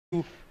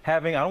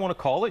having, I don't want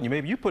to call it,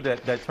 maybe you put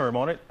that term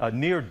on it, a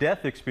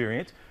near-death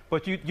experience,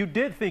 but you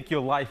did think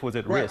your life was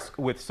at risk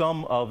with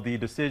some of the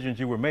decisions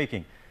you were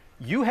making.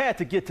 You had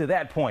to get to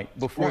that point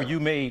before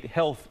you made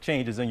health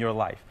changes in your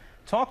life.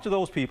 Talk to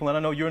those people, and I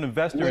know you're an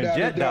investor in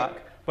Jetdoc,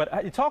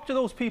 but talk to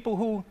those people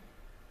who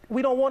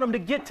we don't want them to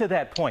get to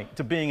that point,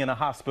 to being in a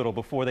hospital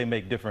before they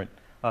make different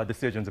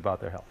decisions about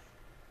their health.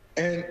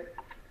 And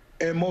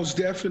most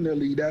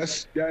definitely,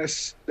 that's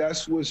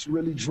what's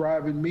really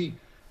driving me.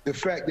 The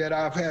fact that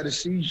I've had a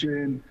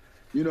seizure, and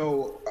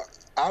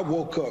I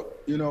woke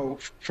up,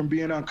 from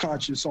being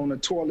unconscious on the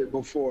toilet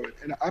before,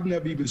 and I've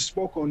never even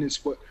spoke on this,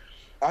 but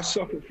I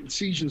suffered from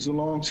seizures a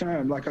long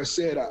time. Like I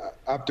said,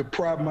 I've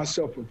deprived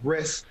myself of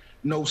rest,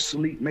 no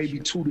sleep, maybe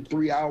 2 to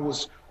 3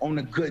 hours on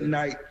a good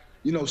night,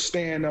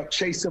 staying up,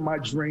 chasing my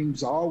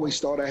dreams. I always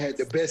thought I had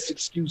the best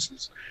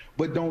excuses,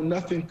 but don't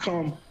nothing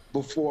come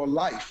before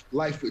life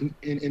in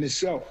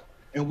itself.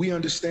 And we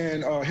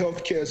understand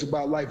healthcare is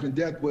about life and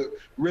death, but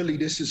really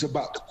this is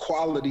about the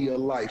quality of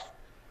life.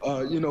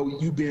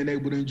 You being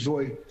able to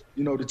enjoy,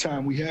 the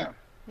time we have.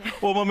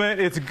 Well, my man,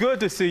 it's good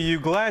to see you.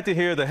 Glad to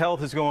hear the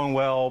health is going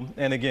well.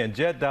 And again,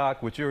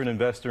 Jetdoc, which you're an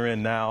investor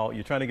in now,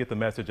 you're trying to get the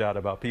message out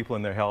about people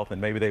and their health, and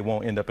maybe they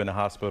won't end up in the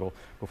hospital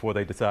before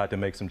they decide to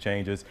make some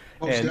changes.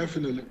 Most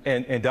definitely.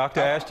 And Dr.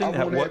 Ashton,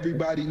 I want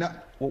everybody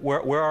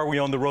where are we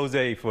on the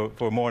rosé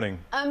for morning?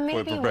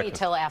 Maybe wait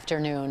till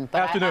afternoon.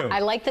 But I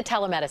like the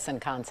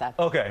telemedicine concept.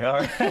 Okay, all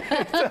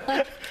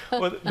right.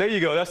 Well, there you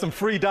go. That's some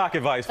free doc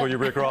advice for you,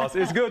 Rick Ross.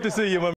 It's good to see you, my